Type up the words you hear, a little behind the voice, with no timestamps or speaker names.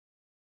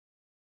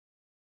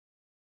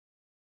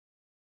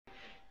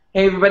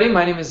Hey everybody,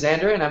 my name is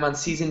Xander and I'm on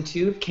season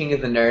 2 of King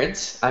of the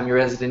Nerds. I'm your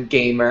resident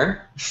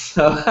gamer,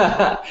 so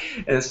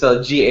it's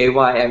spelled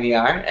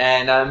Gaymer,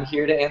 and I'm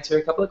here to answer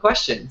a couple of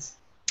questions.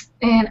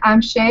 And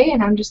I'm Shay,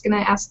 and I'm just going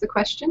to ask the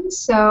questions.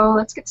 So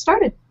let's get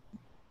started.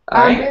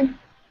 All right.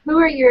 Who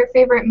are your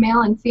favorite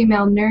male and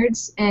female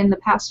nerds in the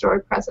past or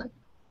present?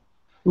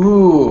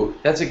 Ooh,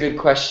 that's a good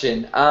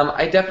question.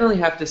 I definitely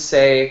have to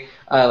say,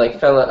 like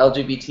fellow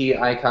LGBT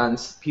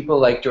icons, people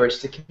like George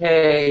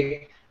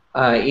Takei,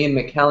 Ian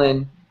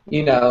McKellen,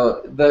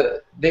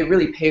 they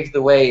really paved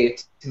the way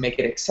to make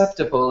it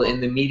acceptable in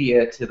the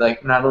media to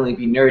like not only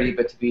be nerdy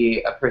but to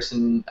be a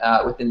person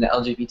within the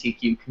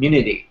LGBTQ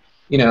community.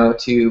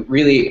 To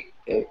really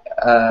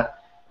uh,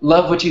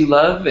 love what you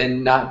love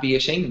and not be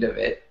ashamed of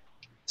it.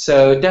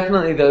 So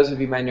definitely those would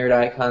be my nerd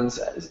icons.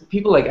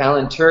 People like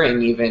Alan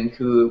Turing even,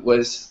 who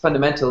was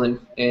fundamental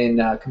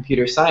in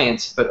computer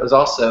science, but was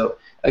also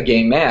a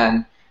gay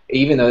man,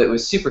 even though it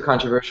was super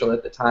controversial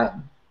at the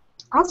time.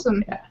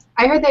 Awesome. Yeah.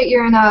 I heard that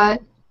you're in a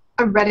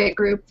Reddit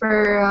group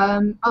for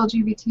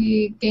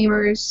LGBT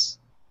gamers,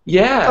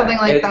 something Yeah,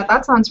 like that.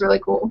 That sounds really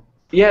cool.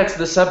 yeah, it's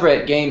the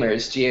subreddit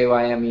gamers,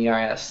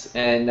 Gaymers,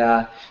 and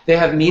they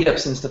have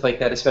meetups and stuff like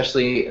that.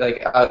 Especially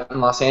like out in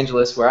Los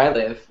Angeles, where I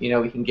live.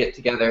 We can get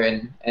together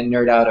and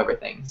nerd out over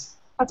things.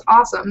 That's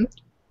awesome.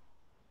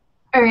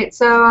 All right,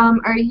 so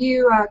are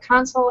you a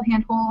console,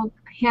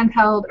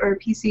 handheld, or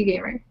PC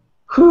gamer?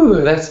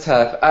 Whew, that's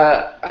tough.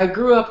 I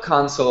grew up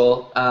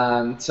console,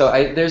 so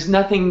there's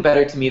nothing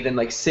better to me than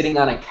like sitting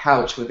on a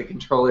couch with a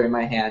controller in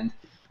my hand.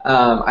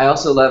 I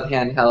also love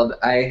handheld.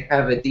 I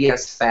have a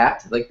DS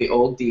Fat, like the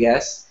old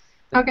DS,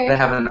 that I Okay.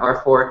 have an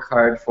R4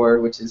 card for,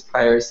 which is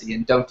piracy,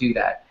 and don't do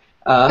that.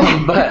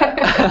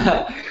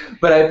 But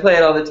but I play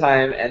it all the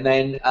time, and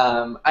then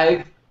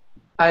I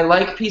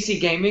like PC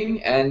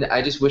gaming, and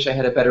I just wish I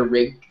had a better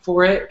rig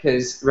for it,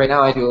 because right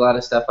now I do a lot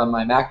of stuff on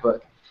my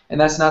MacBook, and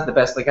that's not the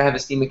best. Like, I have a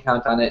Steam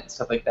account on it and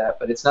stuff like that,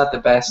 but it's not the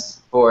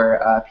best for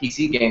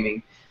PC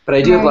gaming. But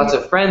I do have lots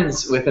Right. of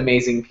friends with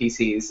amazing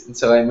PCs, and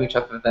so I mooch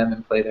off of them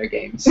and play their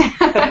games.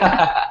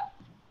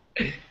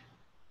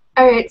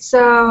 All right,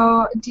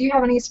 so do you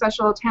have any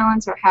special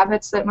talents or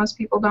habits that most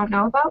people don't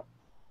know about?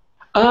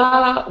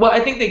 Well, I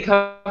think they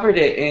covered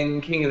it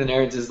in King of the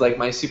Nerds. Is like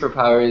my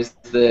superpower is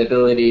the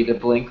ability to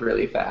blink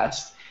really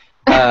fast.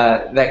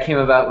 That came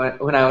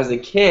about when I was a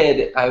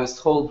kid. I was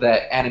told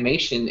that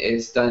animation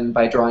is done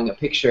by drawing a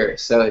picture,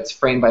 so it's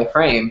frame by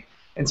frame.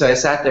 And so I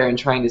sat there and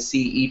trying to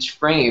see each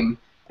frame,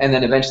 and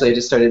then eventually I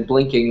just started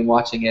blinking and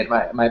watching it.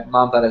 My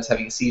mom thought I was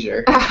having a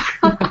seizure.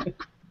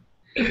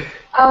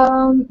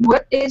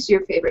 What is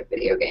your favorite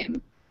video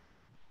game?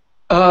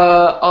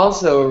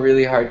 Also a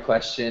really hard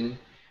question.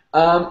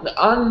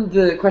 On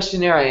the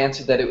questionnaire, I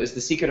answered that it was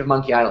The Secret of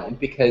Monkey Island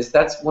because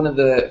that's one of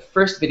the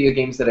first video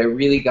games that I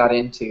really got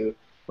into,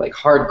 like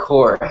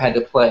hardcore. I had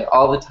to play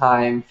all the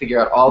time, figure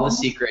out all the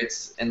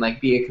secrets, and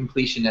like be a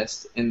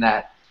completionist in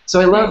that. So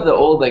I love the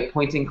old like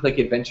point and click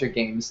adventure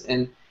games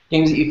and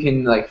games that you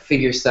can like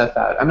figure stuff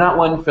out. I'm not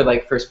one for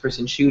like first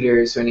person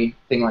shooters or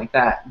anything like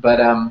that, but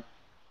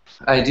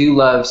I do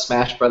love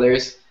Smash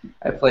Brothers.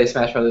 I play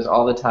Smash Brothers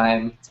all the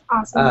time.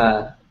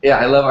 Awesome. Yeah,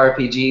 I love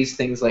RPGs,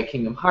 things like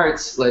Kingdom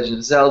Hearts, Legend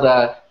of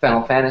Zelda,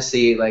 Final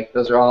Fantasy. Like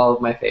those are all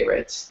of my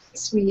favorites.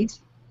 Sweet.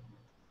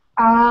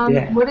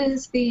 Yeah. What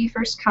is the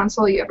first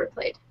console you ever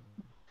played?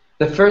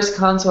 The first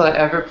console I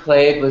ever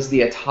played was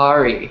the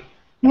Atari,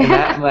 and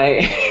that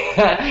might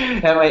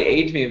that might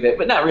age me a bit,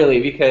 but not really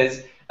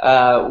because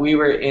we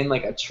were in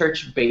like a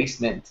church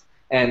basement,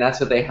 and that's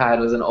what they had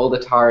was an old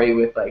Atari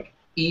with like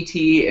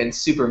E.T. and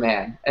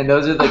Superman, and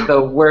those are like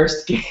the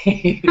worst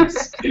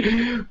games.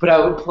 But I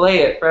would play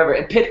it forever.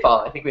 And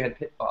Pitfall, I think we had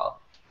Pitfall.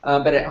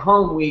 But at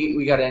home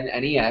we got an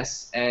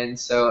NES, and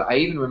so I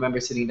even remember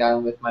sitting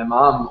down with my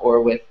mom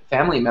or with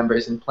family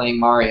members and playing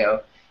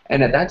Mario.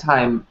 And at that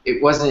time,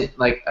 it wasn't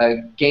like a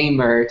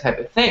gamer type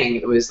of thing.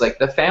 It was like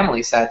the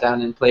family sat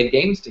down and played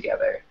games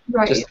together, just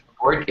Right. like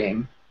a board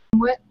game.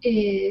 What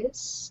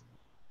is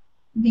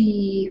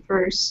the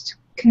first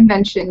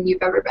convention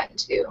you've ever been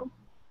to?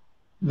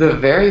 The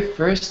very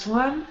first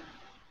one,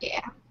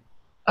 Yeah.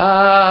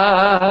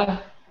 uh,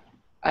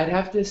 I'd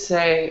have to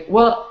say,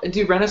 well,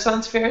 do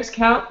Renaissance fairs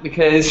count?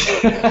 Because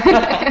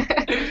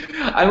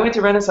I went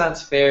to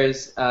Renaissance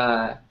fairs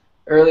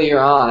earlier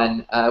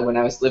on when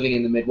I was living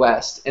in the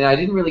Midwest, and I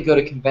didn't really go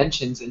to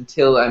conventions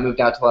until I moved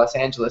out to Los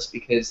Angeles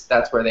because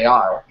that's where they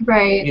are.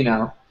 Right. You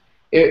know,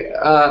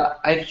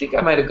 I think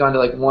I might have gone to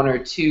like one or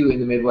two in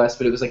the Midwest,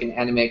 but it was like an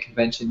anime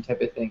convention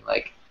type of thing.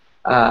 Like,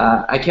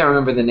 I can't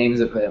remember the names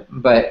of it,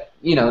 but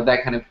that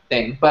kind of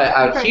thing. But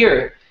out Right.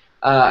 here.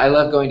 I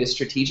love going to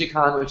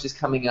Strategicon, which is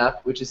coming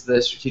up, which is the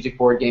strategic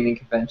board gaming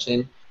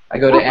convention. I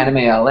go to Oh,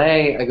 Anime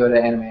LA. I go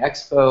to Anime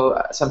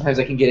Expo. Sometimes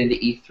I can get into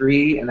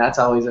E3, and that's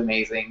always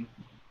amazing.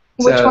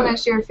 which one So,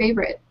 is your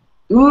favorite?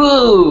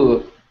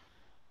 ooh,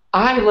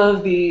 I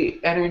love the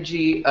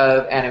energy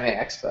of Anime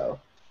Expo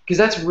because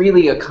that's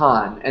really a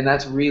con, and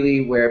that's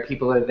really where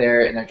people are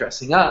there and they're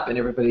dressing up, and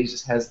everybody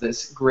just has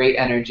this great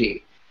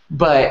energy.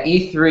 But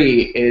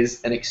E3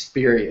 is an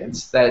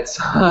experience. That's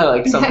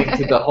like something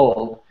to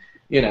behold,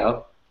 you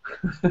know.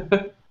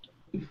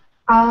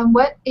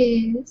 What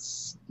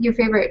is your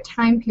favorite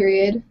time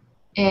period,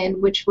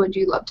 and which would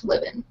you love to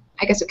live in?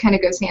 I guess it kind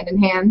of goes hand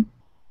in hand.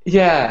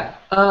 Yeah.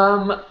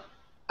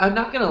 I'm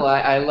not gonna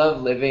lie, I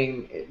love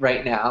living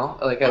right now.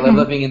 Like I love Mhm.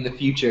 living in the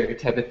future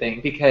type of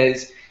thing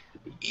because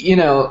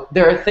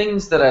there are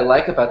things that I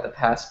like about the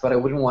past, but I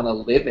wouldn't want to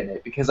live in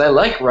it because I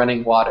like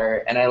running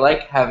water and I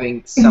like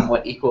having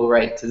somewhat equal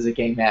rights as a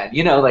gay man.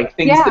 Like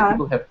things that Yeah.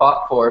 people have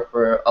fought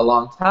for a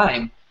long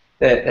time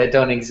that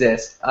don't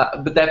exist.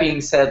 But that being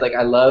said, like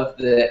I love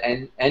the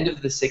end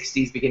of the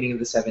 60s, beginning of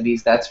the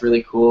 70s. That's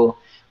really cool.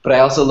 But I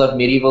also love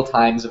medieval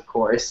times, of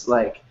course.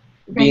 Like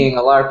Right. being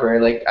a LARPer,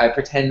 like I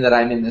pretend that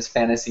I'm in this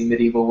fantasy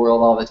medieval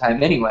world all the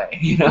time anyway,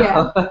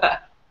 Yeah.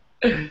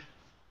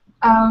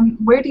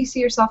 Where do you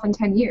see yourself in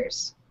 10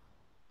 years?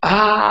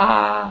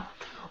 Ah,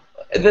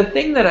 the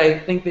thing that I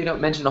think they don't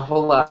mention a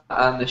whole lot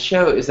on the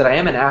show is that I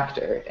am an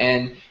actor,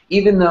 and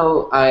even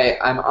though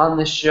I'm on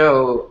the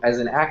show as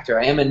an actor,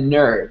 I am a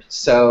nerd.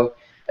 So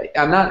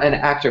I'm not an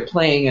actor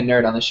playing a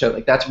nerd on the show.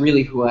 Like that's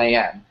really who I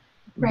am.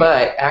 Right.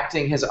 But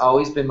acting has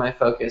always been my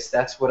focus.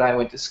 That's what I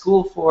went to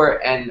school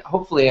for, and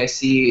hopefully I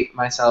see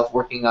myself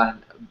working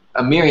on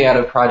a myriad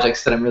of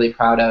projects that I'm really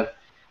proud of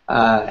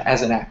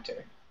as an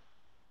actor.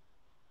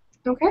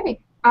 Okay.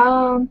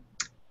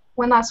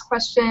 One last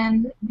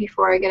question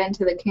before I get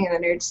into the King of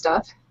the Nerd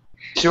stuff.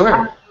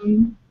 Sure.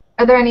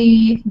 Are there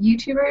any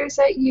YouTubers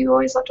that you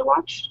always love to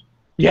watch?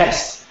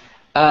 Yes,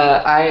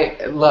 I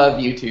love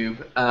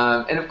YouTube,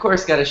 and of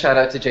course, got a shout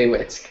out to Jay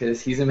Witz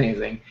because he's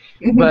amazing.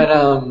 But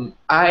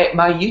I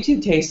my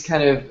YouTube taste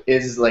kind of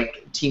is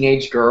like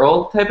teenage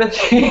girl type of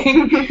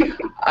thing.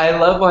 I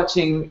love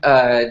watching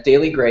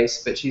Daily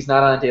Grace, but she's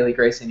not on Daily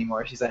Grace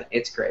anymore. She's on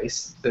It's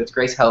Grace, so it's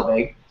Grace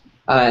Helbig,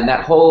 and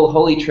that whole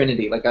holy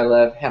trinity. Like I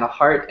love Hannah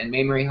Hart and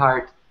Mamrie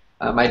Hart,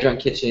 My Drunk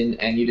Kitchen,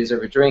 and You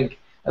Deserve a Drink.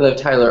 I love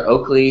Tyler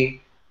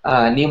Oakley,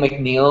 Neil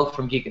McNeil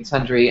from Geek and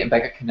Sundry, and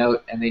Becca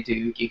Knote, and they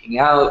do Geeking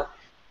Out.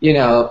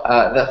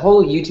 The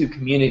whole YouTube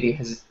community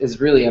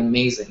is really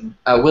amazing.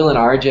 Will and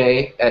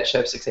RJ at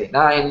Chef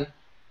 689.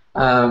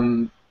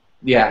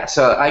 Yeah,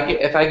 so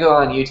if I go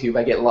on YouTube,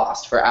 I get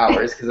lost for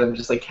hours because I'm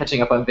just like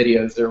catching up on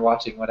videos or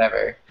watching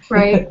whatever.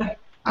 Right.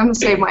 I'm the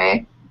same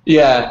way.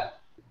 Yeah,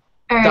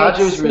 All right.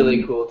 Dodger's So,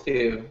 really cool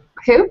too.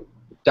 who?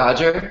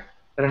 Dodger.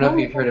 I don't know if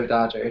you've Oh, heard of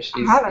Dodger. I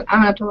She's haven't. I'm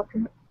gonna have to look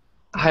her up.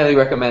 highly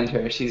recommend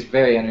her. She's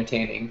very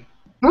entertaining.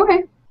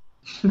 Okay.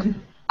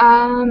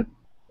 Um,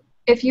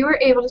 if you were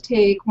able to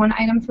take one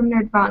item from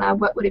Nerdvana,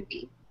 what would it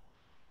be?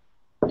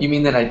 You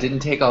mean that I didn't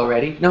take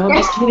already? No, I'm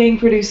just kidding,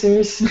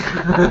 producers.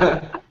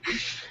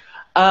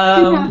 Can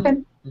um,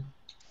 happen.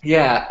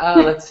 yeah,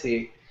 let's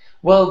see.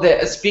 Well,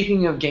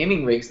 speaking of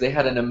gaming rigs, they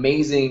had an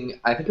amazing,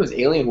 I think it was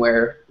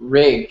Alienware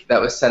rig that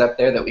was set up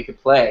there that we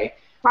could play.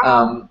 Wow.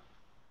 Um,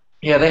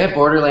 yeah, they had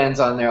Borderlands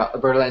on there,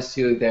 Borderlands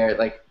 2 there,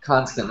 like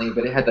constantly,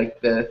 but it had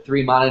like the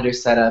 3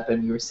 monitors set up,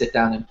 and we would sit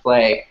down and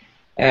play,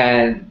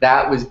 and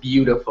that was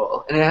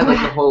beautiful. And it had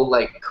like the whole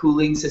like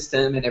cooling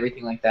system and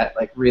everything like that,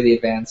 like really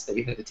advanced that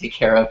you had to take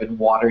care of and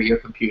water your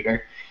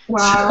computer.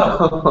 Wow.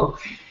 So,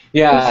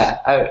 yeah,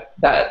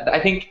 I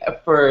think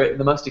for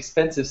the most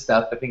expensive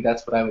stuff, I think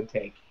that's what I would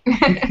take.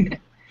 That's like,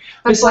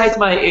 Besides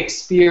my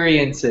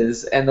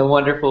experiences and the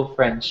wonderful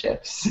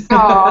friendships.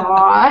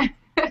 aww.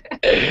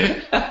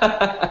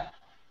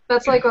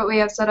 That's like what we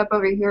have set up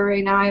over here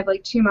right now. I have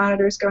like 2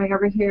 monitors going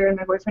over here, and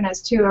my boyfriend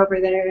has 2 over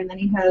there, and then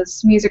he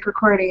has music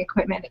recording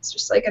equipment. It's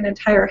just like an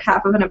entire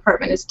half of an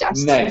apartment is desks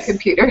and Nice.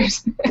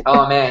 computers.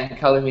 Oh man,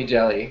 color me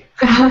jelly.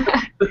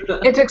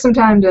 It took some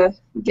time to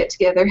get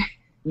together.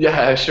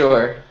 Yeah,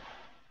 sure.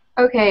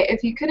 Okay,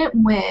 if you couldn't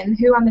win,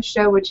 who on the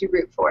show would you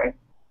root for?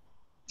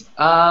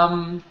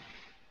 Um,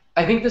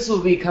 I think this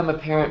will become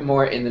apparent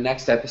more in the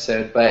next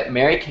episode, but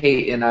Mary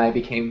Kate and I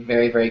became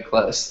very, very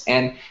close.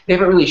 And they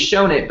haven't really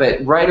shown it,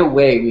 but right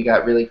away we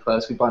got really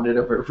close. We bonded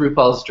over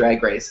RuPaul's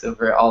Drag Race,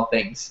 over all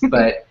things.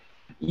 But,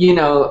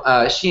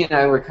 she and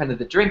I were kind of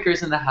the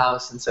drinkers in the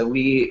house, and so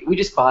we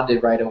just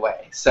bonded right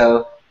away.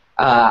 So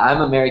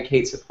I'm a Mary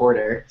Kate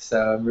supporter,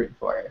 so I'm rooting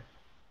for her.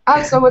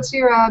 So what's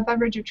your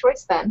beverage of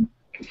choice then?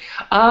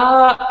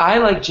 I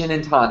like gin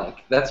and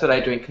tonic. That's what I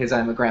drink because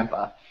I'm a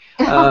grandpa.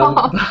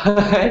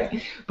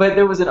 But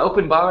there was an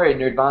open bar in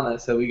Nerdvana,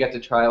 so we got to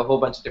try a whole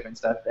bunch of different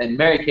stuff. And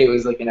Mary Kay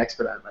was like an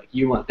expert on like,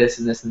 you want this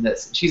and this and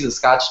this. And she's a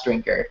Scotch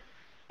drinker,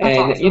 That's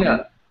and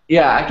awesome.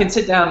 yeah, I can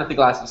sit down with a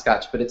glass of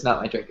Scotch, but it's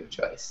not my drink of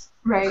choice.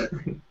 Right.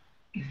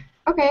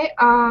 Okay,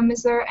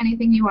 is there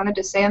anything you wanted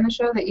to say on the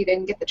show that you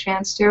didn't get the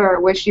chance to or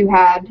wish you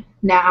had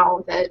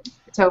now that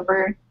it's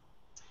over?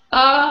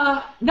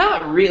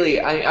 Not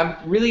really. I'm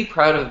really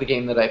proud of the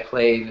game that I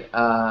played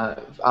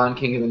on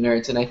King of the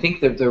Nerds, and I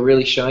think that they're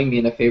really showing me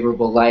in a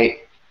favorable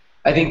light.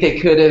 I think they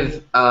could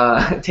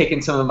have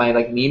taken some of my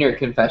like meaner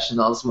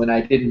confessionals when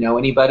I didn't know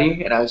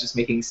anybody and I was just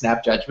making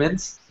snap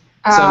judgments.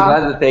 So I'm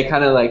glad that they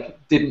kind of like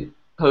didn't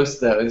post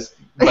those.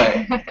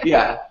 But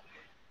yeah,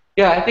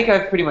 I think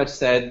I've pretty much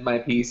said my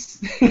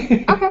piece.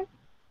 Okay.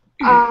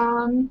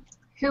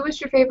 Who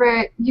was your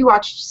favorite? You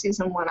watched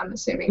season 1, I'm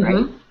assuming,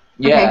 right?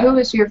 Yeah. Okay, who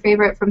was your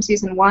favorite from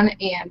season 1,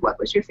 and what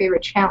was your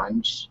favorite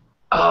challenge?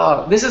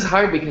 Oh, this is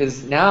hard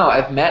because now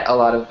I've met a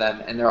lot of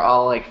them, and they're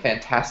all like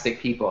fantastic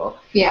people.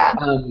 Yeah.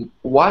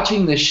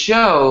 Watching the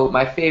show,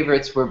 my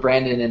favorites were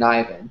Brandon and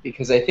Ivan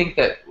because I think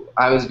that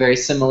I was very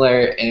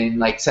similar in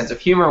like sense of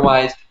humor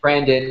wise to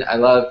Brandon. I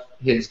love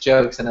his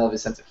jokes and I love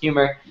his sense of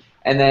humor.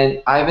 And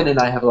then Ivan and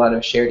I have a lot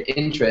of shared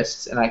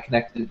interests, and I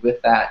connected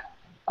with that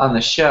on the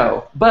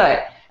show.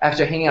 But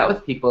after hanging out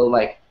with people,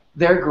 like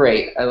they're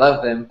great, I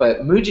love them.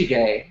 But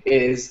Mujige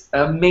is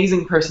an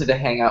amazing person to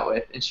hang out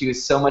with, and she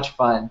was so much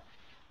fun.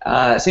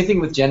 Same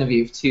thing with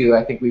Genevieve too.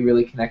 I think we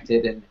really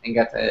connected and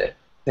got to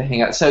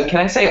hang out. So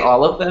can I say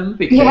all of them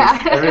because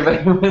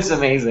everybody was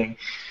amazing.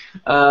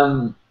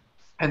 And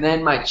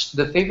then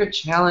the favorite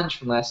challenge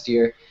from last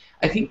year,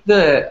 I think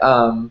the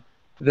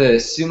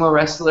sumo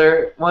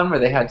wrestler one where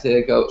they had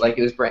to go like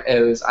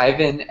it was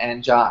Ivan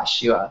and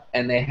Joshua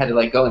and they had to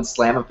like go and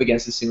slam up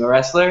against a sumo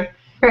wrestler.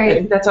 Right. I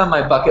think that's on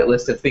my bucket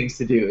list of things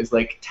to do is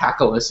like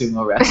tackle a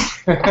sumo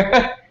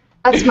wrestler.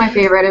 That's my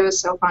favorite. It was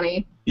so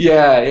funny.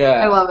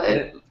 Yeah. I love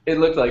it. It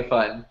looked like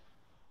fun.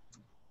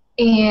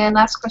 And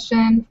last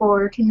question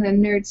for King of the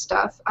Nerd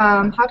stuff.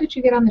 How did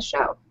you get on the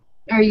show?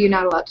 Are you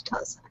not allowed to tell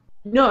us that?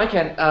 No, I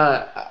can.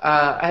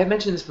 I had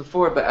mentioned this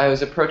before, but I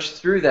was approached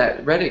through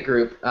that Reddit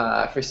group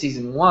for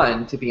season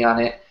 1 to be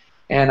on it,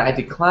 and I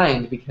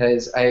declined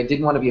because I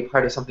didn't want to be a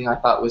part of something I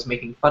thought was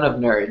making fun of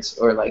nerds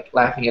or like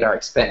laughing at our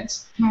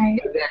expense. Right.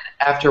 But then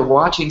after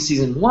watching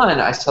season 1,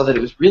 I saw that it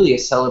was really a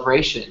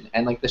celebration,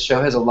 and like the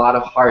show has a lot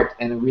of heart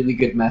and a really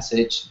good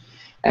message.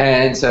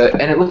 And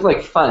it looked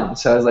like fun,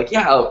 so I was like,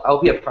 yeah,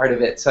 I'll be a part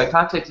of it. So I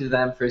contacted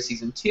them for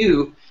season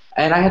 2,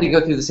 and I had to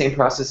go through the same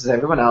process as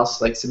everyone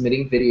else, like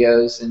submitting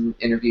videos and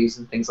interviews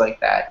and things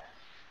like that.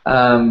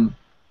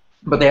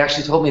 But they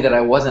actually told me that I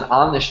wasn't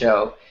on the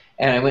show,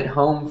 and I went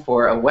home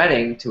for a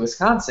wedding to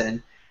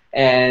Wisconsin,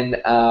 and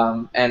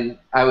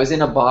I was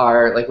in a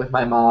bar like with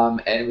my mom,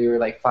 and we were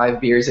like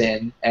 5 beers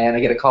in, and I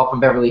get a call from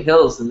Beverly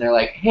Hills, and they're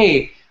like,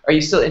 hey, are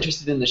you still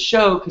interested in the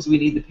show? Because we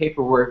need the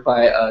paperwork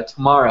by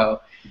tomorrow.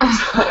 So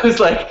I was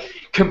like,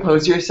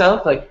 compose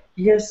yourself. Like,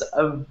 yes,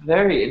 I'm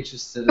very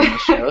interested in the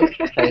show.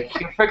 Thank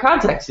you for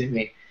contacting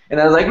me. And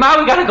I was like, Mom,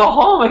 we got to go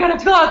home. I got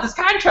to fill out this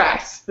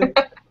contract. So,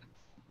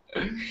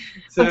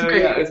 That's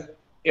great.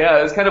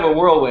 it was kind of a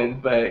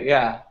whirlwind, but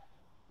yeah.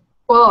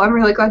 Well, I'm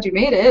really glad you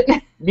made it.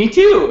 Me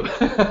too.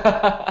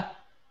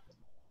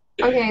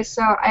 Okay,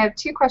 so I have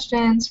 2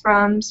 questions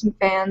from some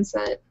fans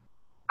that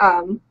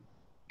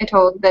I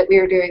told that we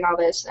were doing all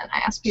this, and I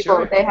asked people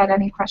if they had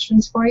any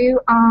questions for you.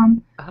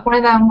 One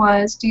of them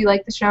was, do you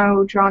like the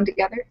show Drawn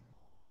Together?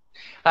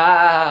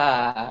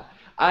 I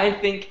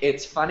think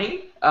it's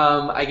funny.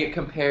 I get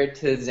compared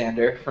to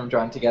Xander from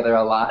Drawn Together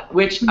a lot,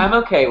 which I'm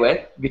okay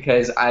with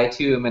because I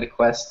too am in a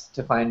quest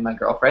to find my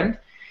girlfriend.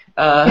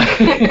 But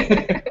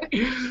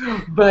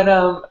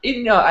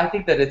I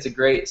think that it's a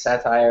great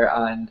satire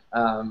on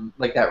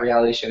like that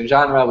reality show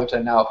genre, which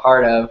I'm now a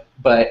part of.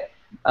 But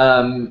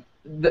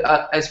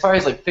as far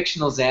as like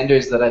fictional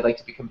Xanders that I'd like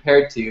to be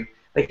compared to,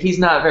 like he's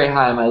not very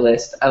high on my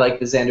list. I like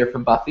the Xander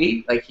from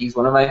Buffy, like he's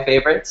one of my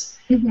favorites.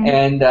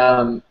 And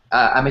I'm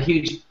a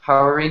huge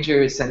Power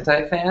Ranger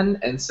Sentai fan,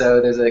 and so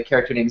there's a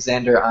character named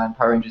Xander on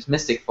Power Rangers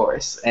Mystic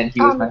Force, and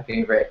he was my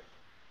favorite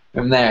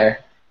from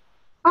there.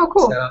 Oh,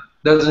 cool. So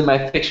those are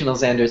my fictional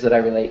Xanders that I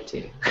relate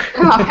to.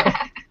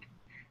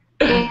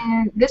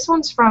 And this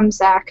one's from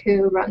Zach,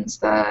 who runs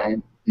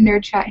the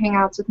Nerd Chat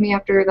Hangouts with me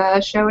after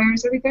the show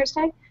airs every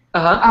Thursday.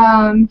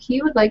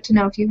 He would like to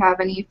know if you have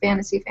any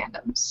fantasy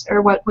fandoms,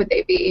 or what would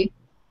they be?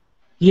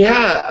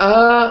 Yeah,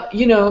 I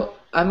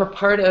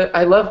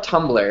love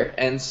Tumblr,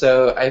 and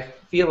so I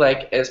feel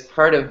like as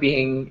part of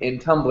being in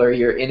Tumblr,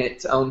 you're in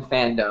its own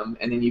fandom,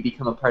 and then you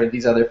become a part of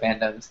these other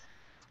fandoms.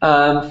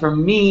 For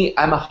me,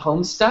 I'm a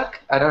Homestuck.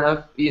 I don't know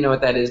if you know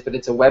what that is, but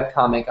it's a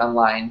webcomic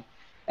online,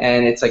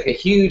 and it's like a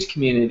huge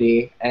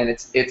community, and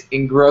it's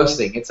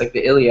engrossing. It's like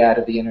the Iliad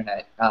of the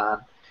internet.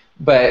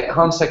 But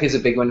Homestuck is a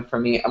big one for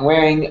me. I'm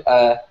wearing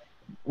a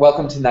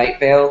Welcome to Night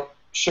Vale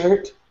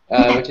shirt,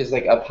 which is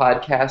like a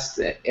podcast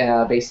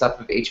based off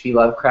of H.P.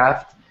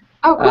 Lovecraft.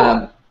 Oh,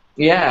 cool.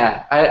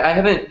 Yeah, I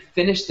haven't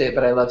finished it,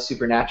 but I love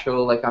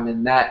Supernatural. Like I'm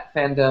in that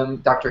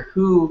fandom. Doctor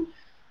Who,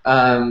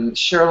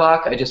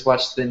 Sherlock. I just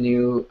watched the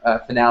new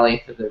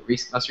finale for the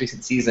most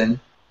recent season.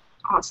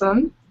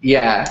 Awesome.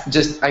 Yeah,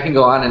 I can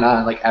go on and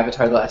on. Like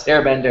Avatar: The Last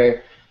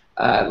Airbender,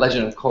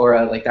 Legend of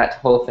Korra, like that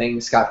whole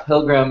thing. Scott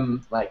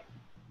Pilgrim, like.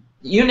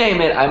 You name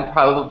it, I'm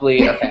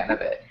probably a fan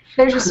of it.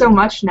 There's just so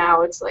much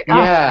now. It's like,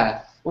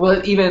 yeah. Well,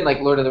 even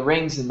like Lord of the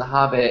Rings and The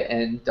Hobbit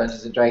and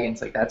Dungeons and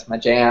Dragons, like that's my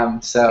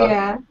jam. So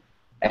yeah.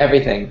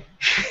 Everything.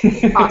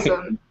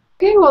 Awesome.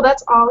 Okay, well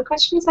that's all the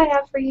questions I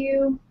have for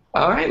you.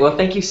 All right. Well,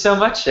 thank you so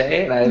much,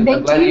 Shay. And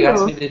I'm glad you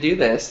asked me to do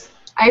this.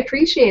 I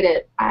appreciate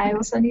it. I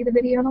will send you the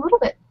video in a little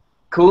bit.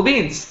 Cool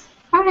beans.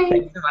 Bye.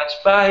 Thanks so much.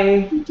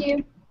 Bye. Thank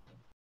you.